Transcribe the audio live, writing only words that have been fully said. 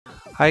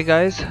Hi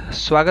guys,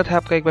 स्वागत है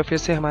आपका एक बार फिर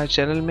से हमारे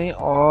चैनल में।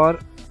 और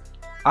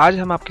आज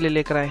हम आपके लिए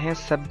लेकर आए हैं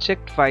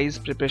subject wise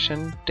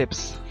preparation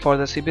tips for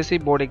the CBSE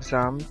board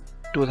exam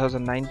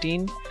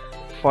 2019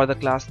 for the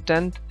class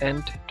 10th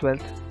and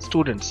 12th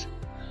students.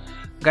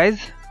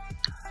 Guys,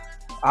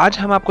 आज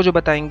हम आपको जो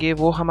बताएंगे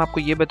वो हम आपको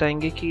ये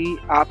बताएंगे कि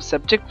आप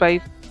सब्जेक्ट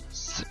वाइज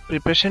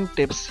प्रिपरेशन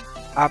टिप्स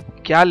आप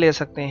क्या ले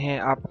सकते हैं,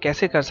 आप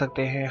कैसे कर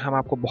सकते हैं। हम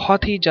आपको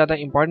बहुत ही ज़्यादा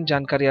इंपॉर्टेंट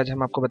जानकारी आज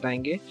हम आपको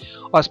बताएंगे।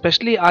 और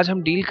स्पेशली आज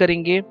हम डील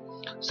करेंगे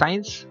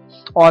साइंस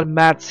और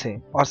मैथ्स से,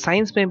 और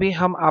साइंस में भी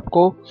हम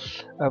आपको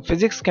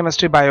फिजिक्स,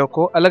 केमिस्ट्री, बायो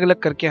को अलग अलग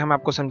करके हम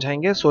आपको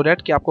समझाएंगे सो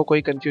डैट कि आपको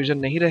कोई कंफ्यूजन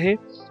नहीं रहे।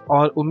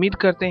 और उम्मीद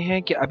करते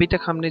हैं कि अभी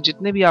तक हमने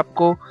जितने भी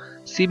आपको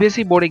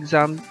सीबीएसई बोर्ड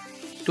एग्ज़ाम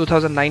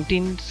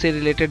 2019 से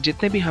रिलेटेड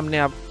जितने भी हमने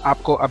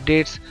आपको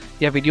अपडेट्स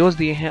या वीडियोस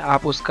दिए हैं,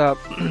 आप उसका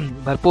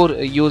भरपूर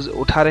यूज़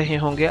उठा रहे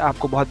होंगे,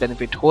 आपको बहुत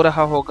बेनिफिट हो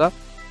रहा होगा।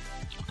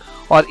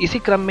 और इसी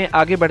क्रम में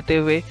आगे बढ़ते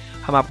हुए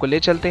हम आपको ले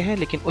चलते हैं।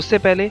 लेकिन उससे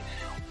पहले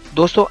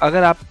दोस्तों,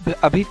 अगर आप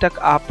अभी तक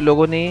आप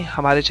लोगों ने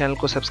हमारे चैनल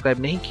को सब्सक्राइब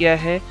नहीं किया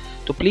है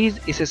तो प्लीज़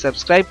इसे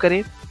सब्सक्राइब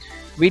करें,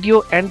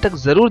 वीडियो एंड तक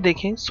ज़रूर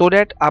देखें सो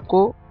डैट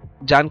आपको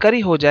जानकारी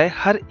हो जाए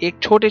हर एक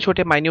छोटे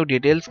छोटे माइन्यूट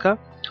डिटेल्स का।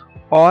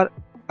 और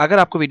अगर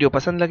आपको वीडियो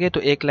पसंद लगे तो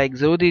एक लाइक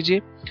ज़रूर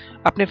दीजिए,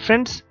 अपने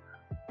फ्रेंड्स,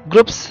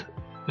 ग्रुप्स,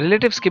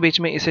 रिलेटिव्स के बीच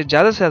में इसे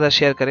ज़्यादा से ज़्यादा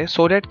शेयर करें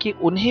सो डैट कि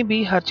उन्हें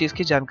भी हर चीज़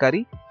की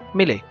जानकारी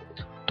मिले।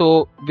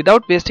 तो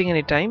विदाउट वेस्टिंग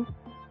एनी टाइम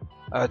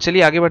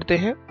चलिए आगे बढ़ते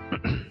हैं।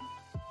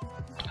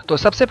 तो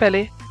सबसे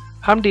पहले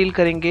हम डील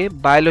करेंगे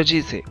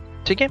बायोलॉजी से,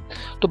 ठीक है।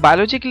 तो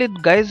बायोलॉजी के लिए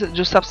गाइज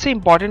जो सबसे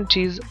इम्पॉर्टेंट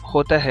चीज़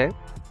होता है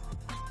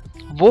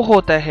वो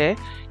होता है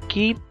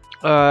कि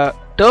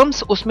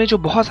टर्म्स, उसमें जो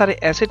बहुत सारे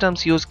ऐसे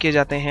टर्म्स यूज़ किए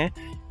जाते हैं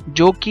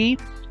जो कि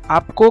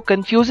आपको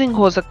कंफ्यूजिंग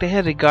हो सकते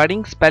हैं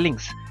रिगार्डिंग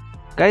स्पेलिंग्स।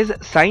 गाइज,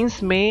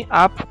 साइंस में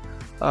आप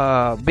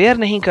बेयर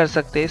नहीं कर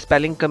सकते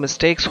स्पेलिंग का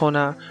मिस्टेक्स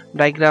होना,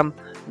 डायग्राम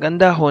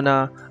गंदा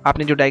होना,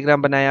 आपने जो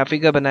डायग्राम बनाया,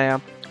 फिगर बनाया,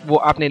 वो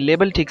आपने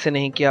लेबल ठीक से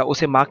नहीं किया,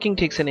 उसे मार्किंग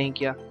ठीक से नहीं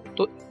किया,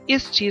 तो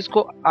इस चीज़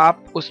को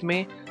आप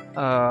उसमें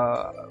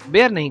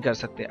बेयर नहीं कर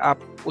सकते। आप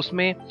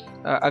उसमें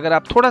अगर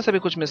आप थोड़ा सा भी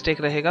कुछ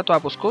मिस्टेक रहेगा तो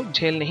आप उसको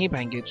झेल नहीं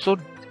पाएंगे। सो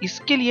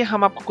इसके लिए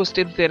हम आपको कुछ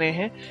टिप्स दे रहे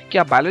हैं कि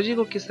आप बायोलॉजी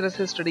को किस तरह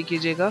से स्टडी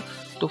कीजिएगा।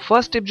 तो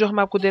फर्स्ट टिप जो हम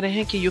आपको दे रहे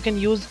हैं कि you can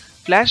use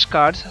flash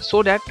cards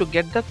so that to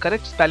get the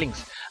correct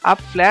spellings.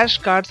 आप फ्लैश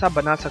कार्ड्स आप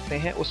बना सकते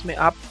हैं, उसमें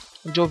आप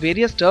जो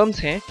वेरियस टर्म्स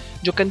हैं,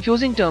 जो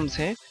कंफ्यूजिंग टर्म्स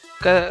हैं,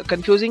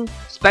 कंफ्यूजिंग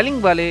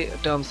स्पेलिंग वाले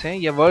टर्म्स हैं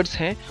या वर्ड्स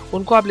हैं,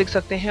 उनको आप लिख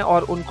सकते हैं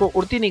और उनको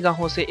उड़ती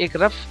निगाहों से एक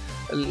रफ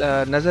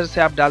नज़र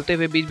से आप डालते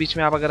हुए बीच बीच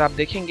में आप अगर आप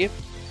देखेंगे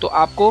तो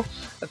आपको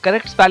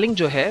करेक्ट स्पेलिंग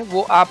जो है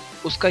वो आप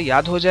उसका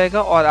याद हो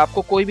जाएगा और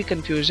आपको कोई भी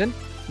कंफ्यूजन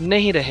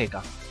नहीं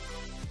रहेगा।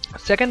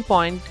 सेकंड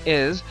पॉइंट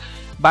इज,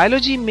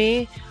 बायोलॉजी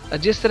में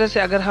जिस तरह से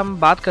अगर हम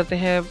बात करते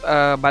हैं,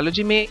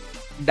 बायोलॉजी में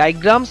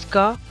डायग्राम्स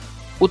का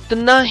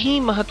उतना ही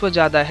महत्व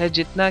ज़्यादा है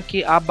जितना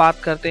कि आप बात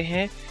करते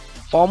हैं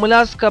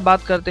फॉर्मूलाज का,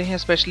 बात करते हैं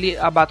स्पेशली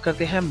आप बात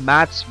करते हैं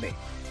मैथ्स में,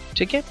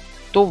 ठीक है।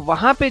 तो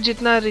वहाँ पे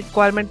जितना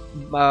रिक्वायरमेंट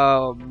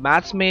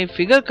मैथ्स में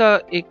फिगर का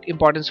एक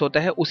इम्पॉर्टेंस होता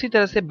है, उसी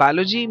तरह से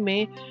बायोलॉजी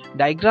में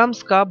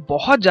डायग्राम्स का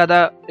बहुत ज़्यादा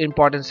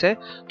इम्पॉर्टेंस है।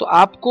 तो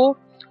आपको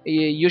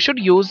you should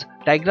use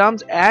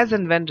diagrams as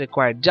and when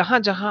required. जहाँ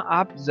जहाँ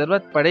आप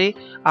ज़रूरत पड़े,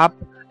 आप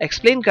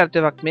एक्सप्लेन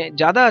करते वक्त में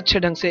ज़्यादा अच्छे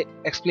ढंग से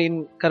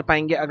एक्सप्लेन कर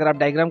पाएंगे। अगर आप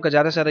डायग्राम का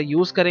ज़्यादा से ज़्यादा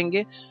यूज़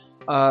करेंगे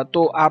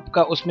तो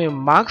आपका उसमें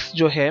मार्क्स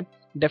जो है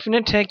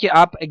डेफिनेट है कि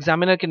आप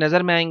एग्जामिनर की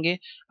नज़र में आएंगे,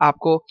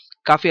 आपको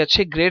काफ़ी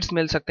अच्छे ग्रेड्स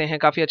मिल सकते हैं,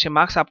 काफ़ी अच्छे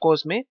मार्क्स आपको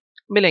उसमें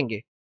मिलेंगे।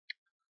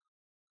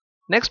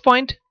 Next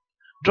point,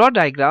 draw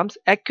diagrams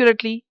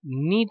accurately,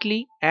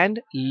 neatly and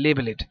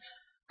label it.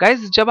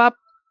 Guys, जब आप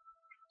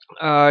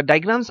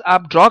डायग्राम्स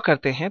आप ड्रॉ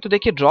करते हैं तो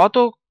देखिए, ड्रॉ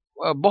तो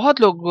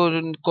बहुत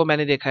लोगों को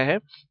मैंने देखा है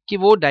कि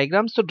वो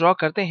डायग्राम्स तो ड्रॉ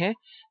करते हैं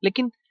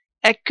लेकिन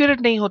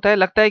एक्यूरेट नहीं होता है,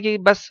 लगता है कि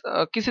बस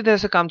किसी तरह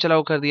से काम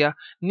चलाओ कर दिया,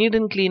 नीट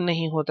एंड क्लीन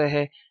नहीं होता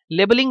है।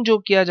 लेबलिंग जो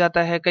किया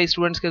जाता है कई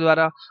स्टूडेंट्स के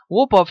द्वारा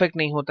वो परफेक्ट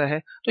नहीं होता है।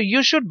 तो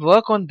you should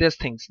work on this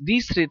things,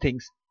 these three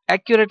things,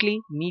 accurately,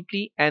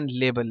 neatly and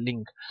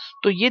labelling.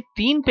 तो ये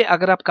तीन पे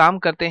अगर आप काम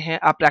करते हैं,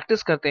 आप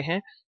प्रैक्टिस करते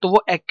हैं, तो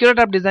वो एक्यूरेट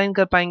आप डिजाइन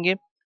कर पाएंगे,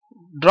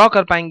 ड्रॉ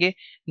कर पाएंगे।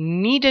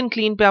 नीट एंड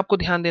क्लीन पे आपको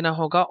ध्यान देना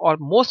होगा और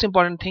मोस्ट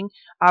इंपॉर्टेंट थिंग,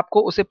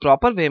 आपको उसे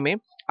प्रॉपर वे में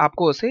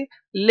आपको उसे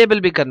लेबल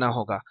भी करना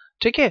होगा,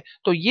 ठीक है।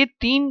 तो ये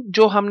तीन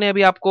जो हमने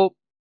अभी आपको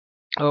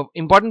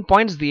इंपॉर्टेंट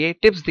पॉइंट्स दिए,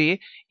 टिप्स दिए,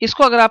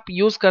 इसको अगर आप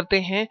यूज करते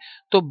हैं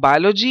तो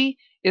biology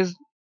is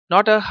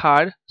not a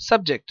hard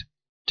subject,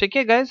 ठीक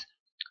है guys.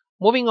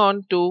 Moving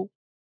on to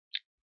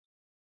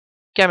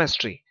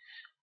chemistry.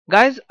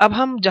 Guys, अब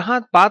हम जहां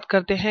बात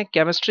करते हैं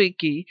केमिस्ट्री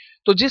की,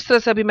 तो जिस तरह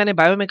से अभी मैंने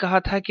बायो में कहा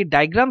था कि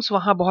डायग्राम्स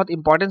वहां बहुत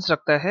इंपॉर्टेंस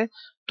रखता है,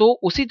 तो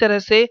उसी तरह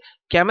से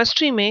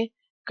केमिस्ट्री में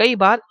कई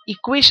बार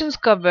इक्वेशंस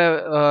का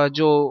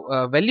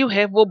जो वैल्यू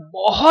है वो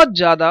बहुत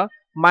ज्यादा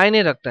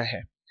मायने रखता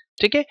है,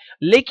 ठीक है।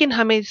 लेकिन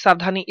हमें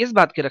सावधानी इस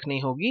बात की रखनी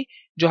होगी,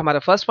 जो हमारा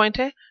फर्स्ट पॉइंट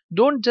है,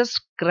 don't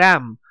just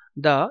cram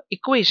the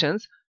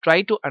equations,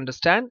 try to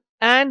understand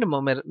and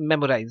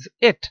memorise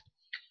it.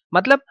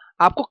 मतलब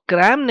आपको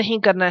क्रैम नहीं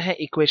करना है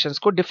इक्वेशंस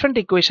को। डिफरेंट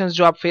इक्वेशंस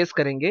जो आप फेस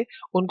करेंगे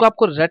उनको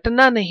आपको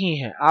रटना नहीं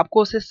है,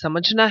 आपको उसे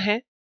समझना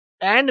है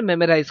एंड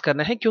मेमोराइज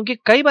करना है। क्योंकि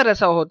कई बार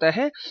ऐसा होता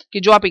है कि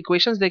जो आप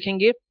इक्वेशंस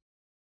देखेंगे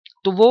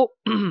तो वो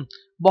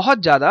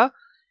बहुत ज्यादा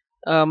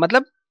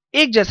मतलब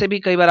एक जैसे भी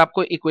कई बार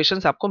आपको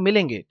इक्वेशंस आपको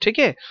मिलेंगे, ठीक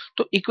है।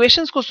 तो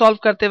इक्वेशंस को सॉल्व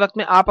करते वक्त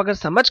में आप अगर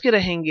समझ के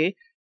रहेंगे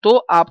तो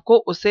आपको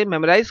उसे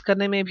मेमोराइज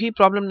करने में भी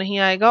प्रॉब्लम नहीं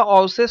आएगा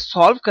और उसे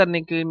सॉल्व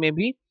करने के में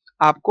भी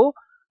आपको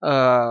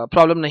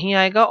प्रॉब्लम नहीं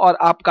आएगा और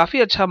आप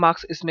काफी अच्छा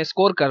मार्क्स इसमें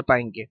स्कोर कर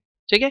पाएंगे,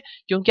 ठीक है।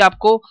 क्योंकि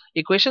आपको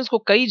इक्वेशंस को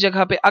कई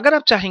जगह पे अगर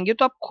आप चाहेंगे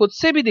तो आप खुद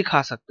से भी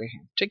दिखा सकते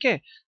हैं, ठीक है।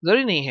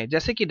 जरूरी नहीं है,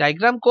 जैसे कि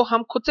डायग्राम को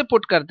हम खुद से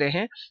पुट करते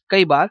हैं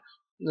कई बार,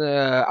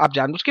 आप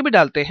जानबूझ के भी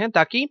डालते हैं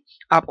ताकि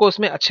आपको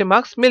उसमें अच्छे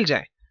मार्क्स मिल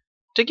जाए,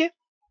 ठीक है।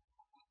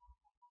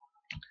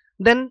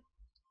 Then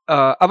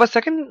our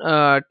second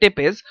tip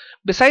is,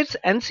 besides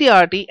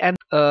NCERT and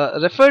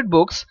referred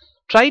books,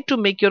 try to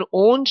make your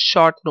own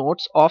short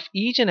notes of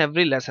each and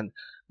every lesson.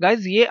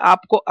 Guys, ये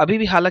आपको अभी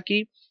भी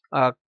हालांकि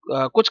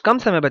कुछ कम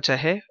समय बचा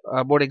है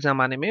बोर्ड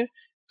एग्जाम आने में,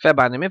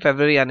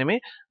 फरवरी आने में,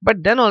 बट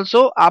देन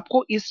ऑल्सो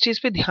आपको इस चीज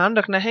पे ध्यान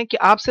रखना है कि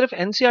आप सिर्फ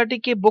एनसीईआरटी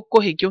के बुक को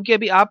ही, क्योंकि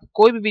अभी आप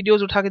कोई भी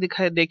वीडियोस उठा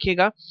के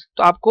देखिएगा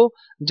तो आपको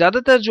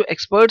ज्यादातर जो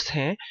एक्सपर्ट्स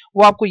हैं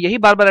वो आपको यही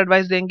बार बार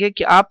एडवाइस देंगे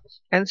कि आप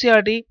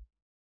एनसीईआरटी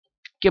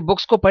के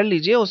बुक्स को पढ़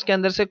लीजिए, उसके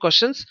अंदर से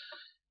क्वेश्चंस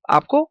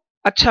आपको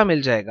अच्छा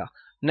मिल जाएगा।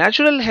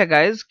 नेचुरल है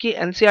गाइज कि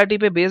एनसीईआरटी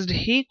पे बेस्ड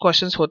ही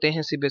क्वेश्चंस होते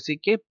हैं सीबीएसई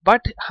के,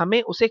 बट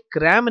हमें उसे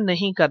क्रैम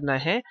नहीं करना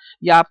है।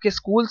 या आपके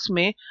स्कूल्स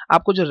में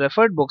आपको जो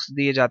रेफर्ड बुक्स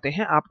दिए जाते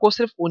हैं आपको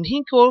सिर्फ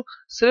उन्हीं को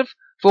सिर्फ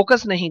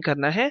फोकस नहीं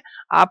करना है,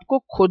 आपको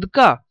खुद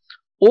का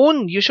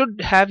own, you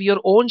should have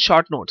your own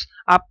short notes.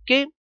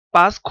 आपके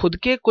पास खुद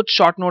के कुछ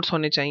शॉर्ट नोट्स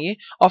होने चाहिए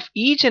of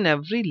each and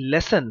every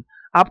lesson.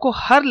 आपको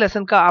हर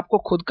लेसन का आपको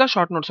खुद का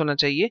शॉर्ट नोट्स होना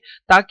चाहिए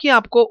ताकि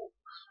आपको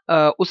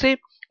उसे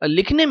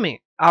लिखने में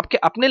आपके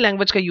अपने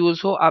लैंग्वेज का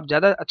यूज हो, आप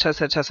ज्यादा अच्छा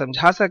से अच्छा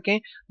समझा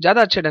सकें,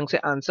 ज्यादा अच्छे ढंग से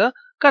आंसर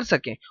कर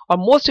सकें। और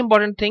मोस्ट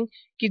इंपॉर्टेंट थिंग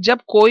कि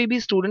जब कोई भी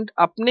स्टूडेंट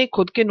अपने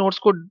खुद के नोट्स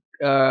को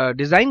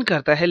डिजाइन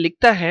करता है,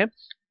 लिखता है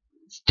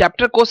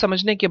चैप्टर को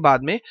समझने के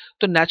बाद में,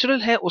 तो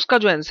नेचुरल है उसका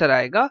जो आंसर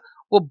आएगा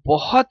वो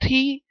बहुत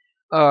ही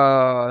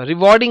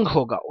रिवॉर्डिंग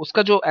होगा,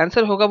 उसका जो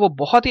आंसर होगा वो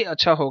बहुत ही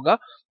अच्छा होगा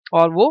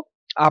और वो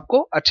आपको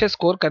अच्छे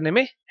स्कोर करने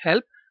में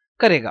हेल्प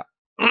करेगा।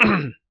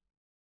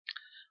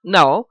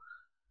 Now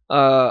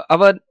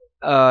our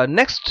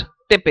next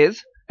tip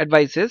is,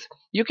 advice is,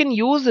 you can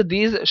use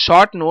these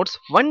short notes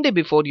one day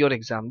before your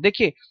exam.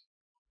 देखिए,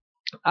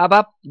 अब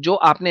आप जो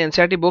आपने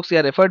एनसीईआरटी बुक्स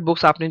या रेफर्ड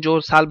बुक्स आपने जो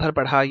साल भर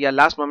पढ़ा या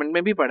लास्ट मोमेंट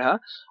में भी पढ़ा,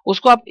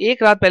 उसको आप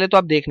एक रात पहले तो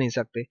आप देख नहीं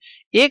सकते।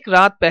 एक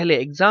रात पहले,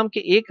 एग्जाम के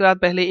एक रात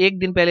पहले, एक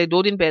दिन पहले,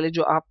 2 दिन पहले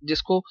जो आप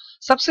जिसको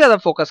सबसे ज्यादा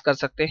फोकस कर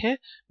सकते हैं,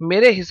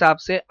 मेरे हिसाब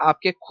से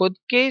आपके खुद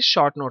के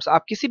शॉर्ट नोट्स।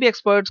 आप किसी भी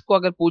एक्सपर्ट्स को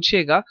अगर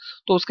पूछिएगा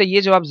तो उसका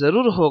ये जवाब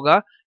जरूर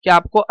होगा कि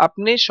आपको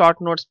अपने शॉर्ट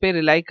नोट्स पे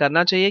रिलाई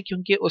करना चाहिए,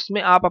 क्योंकि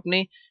उसमें आप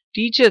अपने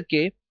टीचर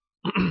के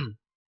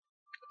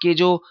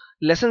जो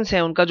लेसन्स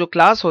हैं, उनका जो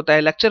क्लास होता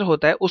है, लेक्चर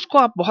होता है, उसको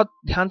आप बहुत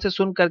ध्यान से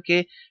सुन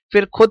करके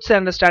फिर खुद से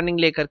अंडरस्टैंडिंग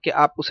लेकर के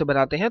आप उसे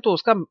बनाते हैं, तो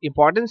उसका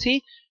इंपॉर्टेंस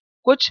ही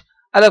कुछ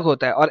अलग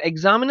होता है। और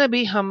एग्जामिनर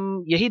भी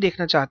हम यही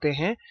देखना चाहते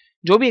हैं,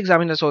 जो भी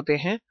एग्जामिनर्स होते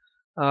हैं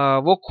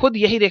वो खुद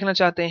यही देखना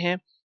चाहते हैं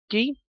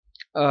कि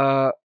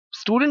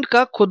स्टूडेंट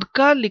का खुद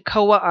का लिखा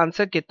हुआ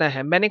आंसर कितना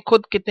है। मैंने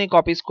खुद कितने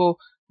कॉपीज को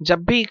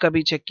जब भी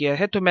कभी चेक किया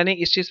है तो मैंने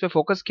इस चीज पे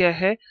फोकस किया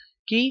है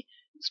कि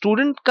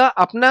स्टूडेंट का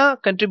अपना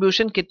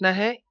कंट्रीब्यूशन कितना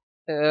है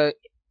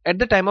at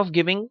the time of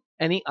giving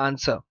any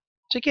answer,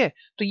 ठीक है।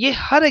 तो ये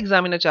हर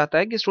एग्जामिनर चाहता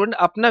है कि स्टूडेंट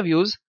अपना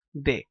व्यूज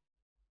दे।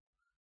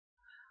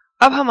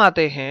 अब हम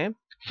आते हैं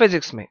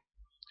फिजिक्स में।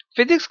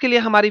 फिजिक्स के लिए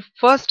हमारी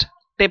फर्स्ट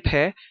टिप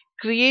है,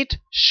 create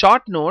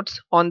short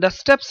notes on the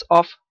steps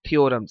of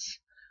theorems.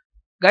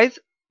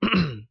 Guys,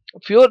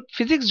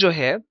 physics जो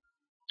है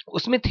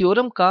उसमें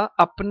थ्योरम का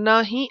अपना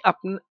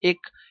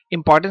एक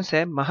इंपॉर्टेंस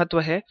है,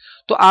 महत्व है।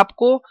 तो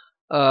आपको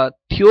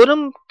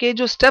थ्योरम के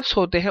जो स्टेप्स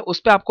होते हैं उस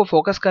पर आपको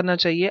फोकस करना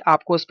चाहिए,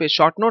 आपको उस पर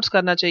शॉर्ट नोट्स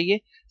करना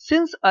चाहिए,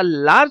 since a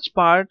large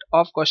part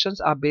of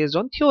questions are based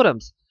on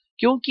theorems.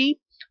 क्योंकि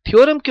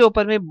थ्योरम के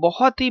ऊपर में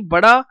बहुत ही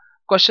बड़ा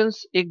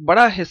क्वेश्चंस, एक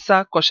बड़ा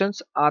हिस्सा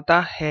क्वेश्चंस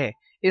आता है,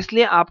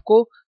 इसलिए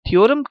आपको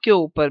थ्योरम के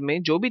ऊपर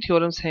में जो भी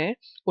थ्योरम्स हैं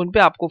उन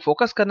पे आपको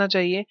फोकस करना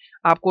चाहिए।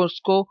 आपको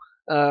उसको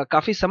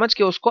काफी समझ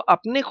के उसको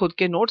अपने खुद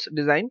के नोट्स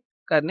डिजाइन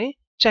करने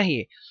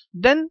चाहिए।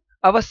 Then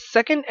our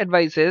second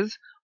advice is,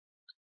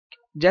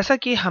 जैसा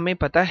कि हमें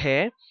पता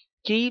है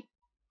कि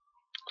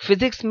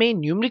फिजिक्स में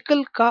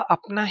न्यूमेरिकल का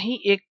अपना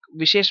ही एक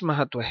विशेष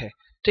महत्व है,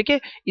 ठीक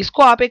है।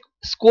 इसको आप एक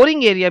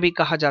स्कोरिंग एरिया भी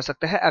कहा जा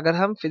सकता है अगर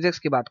हम फिजिक्स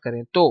की बात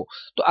करें तो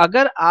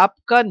अगर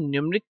आपका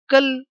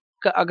न्यूमेरिकल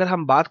का अगर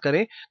हम बात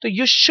करें तो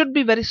you should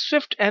be very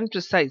Swift and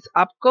precise.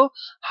 आपको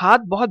हाथ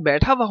बहुत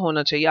बैठा हुआ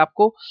होना चाहिए,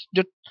 आपको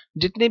जो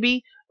जितने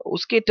भी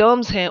उसके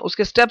टर्म्स हैं,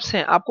 उसके स्टेप्स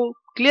हैं, आपको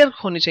क्लियर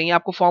होने चाहिए,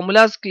 आपको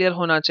फॉर्मूलाज क्लियर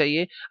होना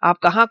चाहिए, आप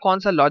कहाँ कौन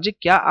सा लॉजिक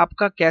क्या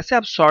आपका, कैसे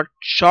आप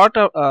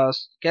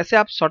कैसे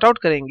आप सॉर्ट आउट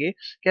करेंगे,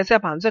 कैसे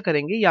आप आंसर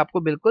करेंगे, ये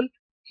आपको बिल्कुल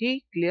ही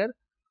क्लियर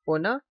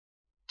होना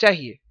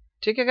चाहिए,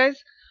 ठीक है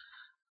guys.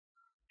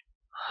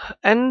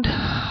 And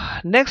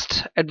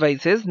next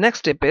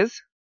tip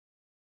is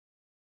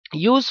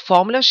use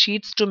formula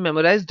sheets to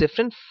memorize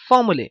different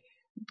formulae.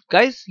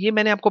 Guys, ये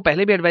मैंने आपको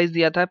पहले भी एडवाइस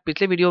दिया था,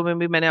 पिछले वीडियो में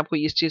भी मैंने आपको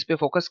इस चीज पे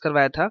फोकस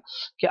करवाया था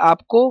कि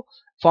आपको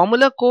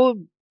फॉर्मूला को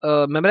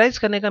मेमोराइज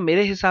करने का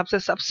मेरे हिसाब से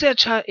सबसे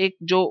अच्छा एक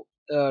जो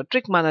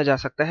ट्रिक माना जा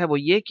सकता है वो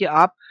ये कि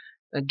आप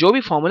जो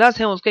भी फॉर्मूलाज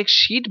हैं उसका एक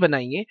शीट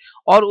बनाइए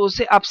और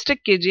उसे आप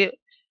स्टिक कीजिए।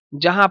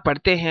 जहां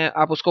पढ़ते हैं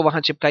आप उसको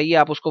वहां चिपकाइए,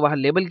 आप उसको वहां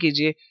लेबल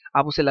कीजिए,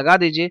 आप उसे लगा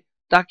दीजिए,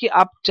 ताकि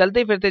आप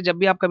चलते फिरते जब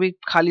भी आप कभी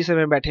खाली समय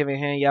में बैठे हुए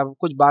हैं या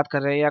कुछ बात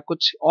कर रहे हैं या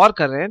कुछ और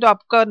कर रहे हैं तो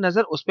आपका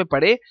नजर उस पर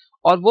पड़े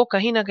और वो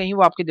कहीं ना कहीं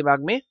वो आपके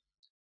दिमाग में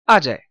आ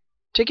जाए।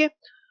 ठीक है,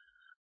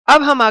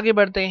 अब हम आगे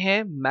बढ़ते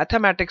हैं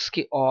मैथमेटिक्स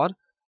की ओर।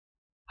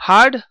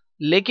 हार्ड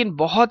लेकिन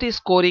बहुत ही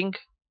स्कोरिंग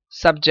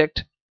सब्जेक्ट,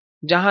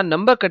 जहां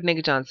नंबर कटने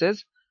के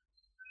चांसेस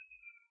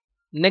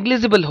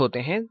नेग्लिजिबल होते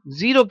हैं,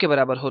 जीरो के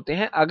बराबर होते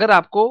हैं, अगर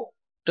आपको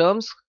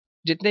टर्म्स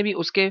जितने भी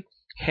उसके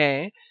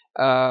हैं,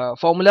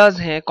 फॉर्मूलाज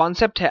हैं,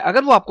 कॉन्सेप्ट है,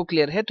 अगर वो आपको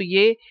क्लियर है तो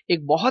ये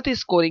एक बहुत ही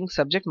स्कोरिंग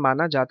सब्जेक्ट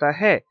माना जाता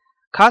है।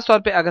 खास तौर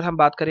पे अगर हम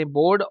बात करें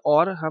बोर्ड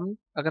और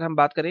अगर हम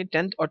बात करें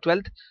 10th और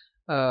 12th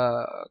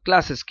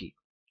क्लासेस की।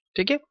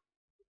 ठीक है,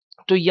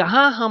 तो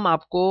यहां हम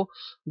आपको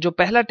जो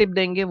पहला टिप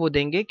देंगे वो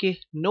देंगे कि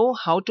know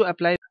how to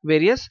apply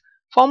various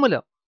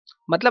formula.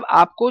 मतलब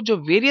आपको जो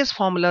वेरियस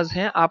फॉर्मूलाज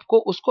हैं आपको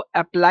उसको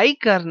अप्लाई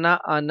करना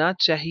आना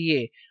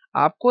चाहिए,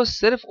 आपको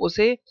सिर्फ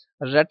उसे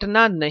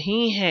रटना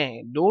नहीं है।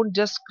 Don't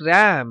just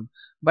cram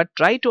but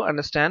try to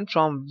understand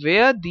from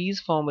where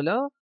these formula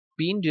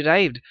been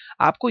derived.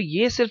 आपको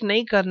ये सिर्फ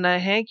नहीं करना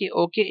है कि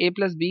ओके ए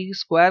प्लस बी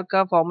स्क्वायर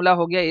का फॉर्मूला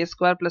हो गया ए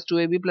square plus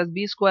 2ab plus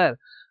B square.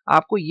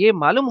 आपको ये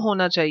मालूम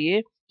होना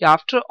चाहिए कि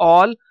आफ्टर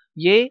ऑल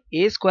ये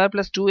ए square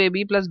plus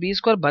 2ab plus B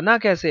square बना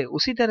कैसे।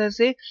 उसी तरह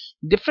से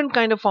डिफरेंट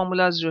काइंड ऑफ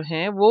फॉर्मूलाज जो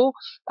हैं वो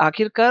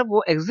आखिरकार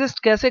वो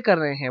एग्जिस्ट कैसे कर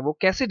रहे हैं, वो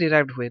कैसे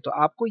डिराइव्ड हुए। तो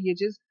आपको ये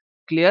चीज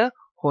क्लियर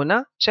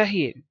होना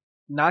चाहिए,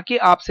 ना कि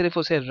आप सिर्फ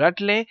उसे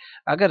रट लें।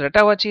 अगर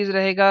रटा हुआ चीज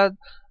रहेगा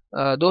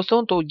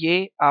दोस्तों तो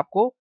ये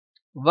आपको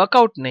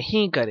वर्कआउट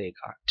नहीं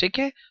करेगा। ठीक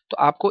है, तो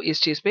आपको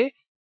इस चीज पे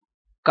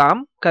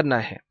काम करना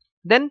है।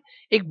 देन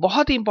एक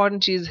बहुत ही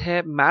इंपॉर्टेंट चीज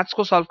है मैथ्स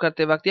को सॉल्व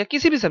करते वक्त या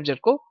किसी भी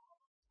सब्जेक्ट को,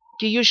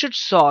 कि you should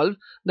solve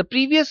the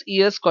previous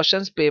year's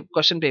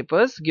question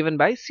papers given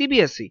by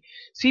CBSE।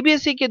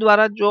 CBSE के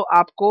द्वारा जो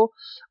आपको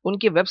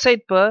उनके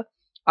वेबसाइट पर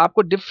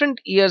आपको डिफरेंट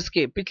ईयर्स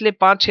के पिछले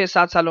 5 6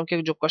 7 सालों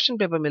के जो क्वेश्चन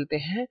पेपर मिलते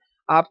हैं,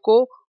 आपको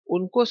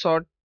उनको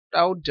सॉर्ट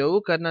आउट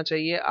जरूर करना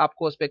चाहिए,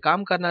 आपको उस पर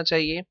काम करना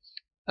चाहिए।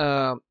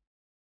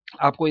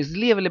 आपको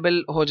इजीली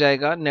अवेलेबल हो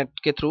जाएगा नेट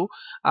के थ्रू,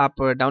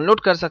 आप डाउनलोड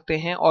कर सकते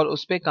हैं और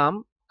उस पर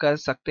काम कर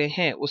सकते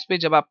हैं। उस पर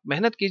जब आप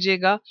मेहनत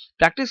कीजिएगा,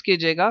 प्रैक्टिस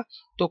कीजिएगा,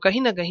 तो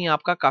कहीं ना कहीं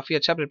आपका काफी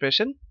अच्छा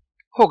प्रिपरेशन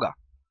होगा।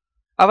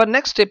 Our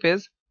next tip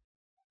is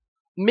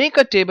make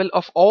a table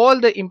of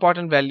all the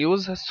important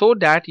values so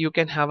that you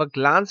can have a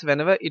glance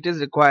whenever it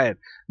is required।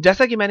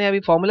 जैसा कि मैंने अभी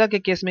फॉर्मूला के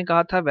केस में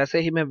कहा था, वैसे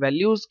ही मैं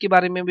वैल्यूज के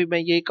बारे में भी मैं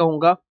यही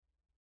कहूंगा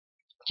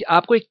कि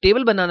आपको एक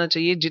टेबल बनाना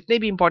चाहिए। जितने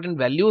भी इंपॉर्टेंट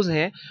वैल्यूज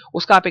हैं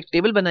उसका आप एक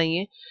टेबल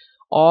बनाइए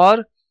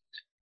और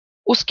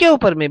उसके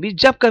ऊपर में भी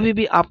जब कभी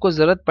भी आपको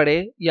जरूरत पड़े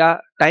या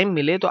टाइम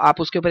मिले तो आप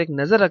उसके ऊपर एक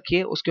नजर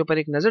रखिए, उसके ऊपर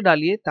एक नजर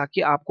डालिए,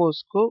 ताकि आपको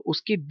उसको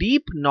उसकी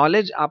डीप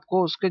नॉलेज,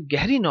 आपको उसके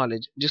गहरी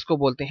नॉलेज जिसको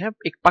बोलते हैं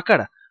एक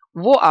पकड़,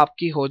 वो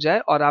आपकी हो जाए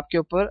और आपके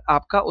ऊपर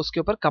आपका उसके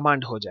ऊपर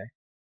कमांड हो जाए।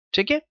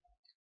 ठीक है,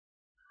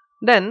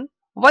 then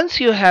once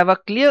you have a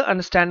clear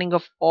understanding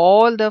of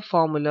all the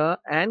formula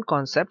and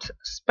concepts,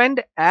 spend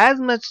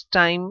as much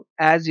time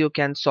as you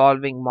can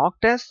solving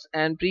mock tests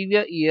and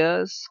previous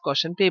years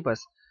question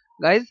papers।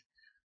 guys,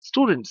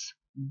 students,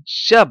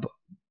 जब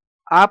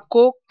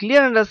आपको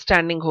clear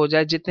understanding हो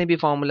जाए जितने भी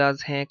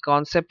formulas हैं,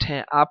 concept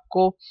हैं,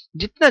 आपको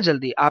जितना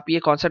जल्दी आप ये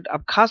कॉन्सेप्ट,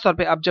 अब खास तौर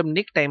पे आप जब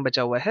निक टाइम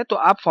बचा हुआ है तो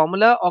आप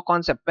फॉर्मूला और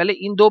कॉन्सेप्ट पहले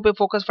इन दो पे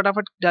फोकस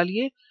फटाफट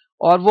डालिए,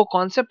 और वो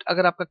कॉन्सेप्ट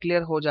अगर आपका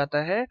क्लियर हो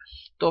जाता है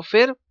तो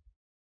फिर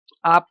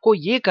आपको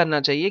ये करना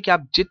चाहिए कि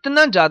आप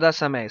जितना ज्यादा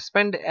समय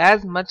spend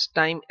as much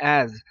time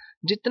as,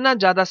 जितना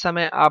ज्यादा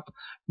समय आप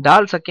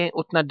डाल सकें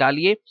उतना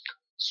डालिए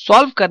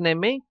सॉल्व करने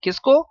में।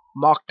 किसको?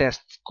 मॉक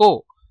टेस्ट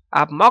को।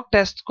 आप मॉक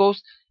टेस्ट को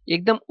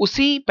एकदम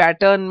उसी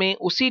पैटर्न में,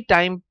 उसी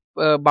टाइम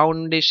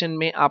बाउंडेशन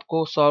में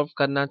आपको सॉल्व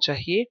करना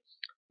चाहिए।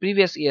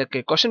 प्रीवियस ईयर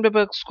के क्वेश्चन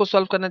पेपर्स को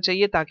सॉल्व करना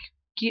चाहिए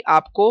ताकि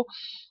आपको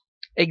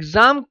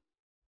एग्जाम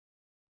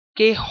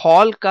के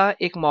हॉल का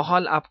एक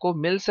माहौल आपको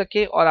मिल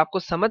सके और आपको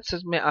समझ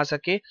में आ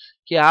सके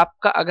कि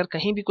आपका अगर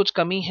कहीं भी कुछ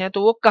कमी है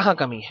तो वो कहाँ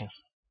कमी है।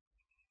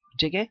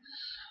 ठीक है,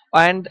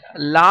 and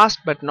last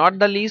but not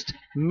the least,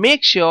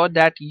 make sure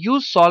that you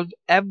solve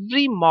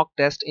every mock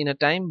test in a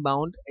time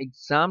bound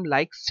exam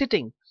like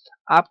sitting।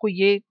 आपको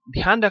ये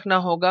ध्यान रखना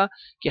होगा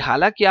कि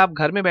हालांकि आप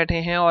घर में बैठे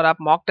हैं और आप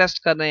मॉक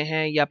टेस्ट कर रहे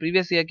हैं या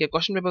प्रीवियस ईयर के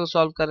क्वेश्चन पेपर को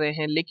सॉल्व कर रहे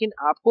हैं, लेकिन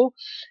आपको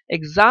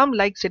एग्जाम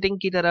लाइक सिटिंग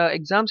की तरह,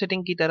 एग्जाम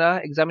सिटिंग की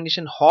तरह,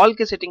 एग्जामिनेशन हॉल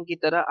के सिटिंग की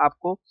तरह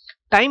आपको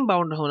टाइम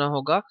बाउंड होना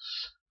होगा।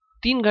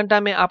 3 घंटा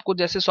में आपको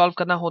जैसे सॉल्व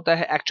करना होता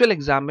है एक्चुअल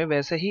एग्जाम में,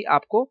 वैसे ही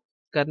आपको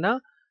करना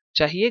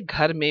चाहिए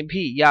घर में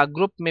भी या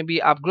ग्रुप में भी,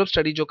 आप ग्रुप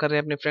स्टडी जो कर रहे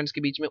हैं अपने फ्रेंड्स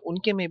के बीच में,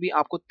 उनके में भी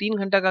आपको 3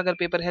 घंटा का अगर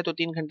पेपर है तो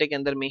 3 घंटे के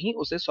अंदर में ही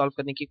उसे सॉल्व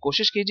करने की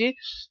कोशिश कीजिए।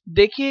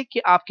 देखिए कि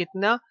आप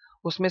कितना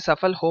उसमें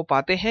सफल हो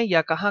पाते हैं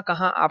या कहाँ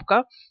कहाँ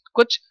आपका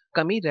कुछ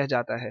कमी रह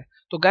जाता है।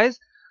 तो गाइज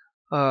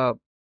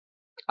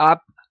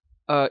आप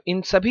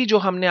इन सभी जो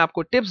हमने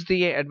आपको टिप्स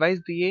दिए, एडवाइस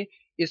दिए,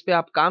 इस पे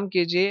आप काम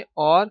कीजिए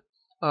और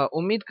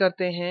उम्मीद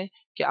करते हैं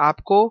कि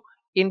आपको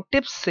इन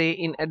टिप्स से,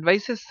 इन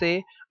एडवाइसेस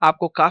से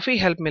आपको काफ़ी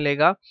हेल्प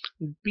मिलेगा।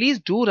 प्लीज़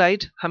डू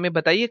राइट, हमें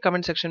बताइए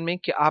कमेंट सेक्शन में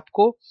कि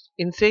आपको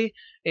इनसे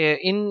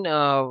इन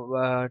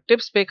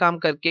टिप्स पे काम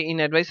करके, इन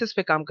एडवाइसेस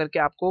पे काम करके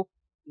आपको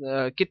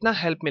कितना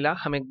हेल्प मिला,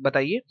 हमें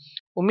बताइए।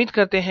 उम्मीद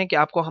करते हैं कि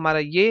आपको हमारा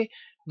ये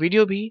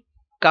वीडियो भी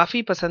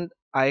काफ़ी पसंद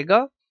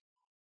आएगा।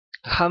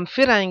 हम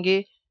फिर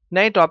आएंगे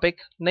नए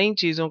टॉपिक, नई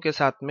चीज़ों के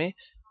साथ में,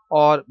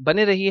 और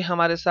बने रहिए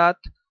हमारे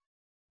साथ।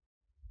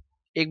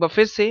 एक बार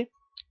फिर से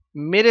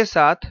मेरे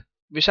साथ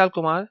विशाल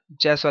कुमार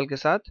जायसवाल के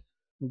साथ।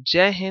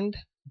 जय हिंद,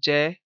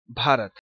 जय भारत।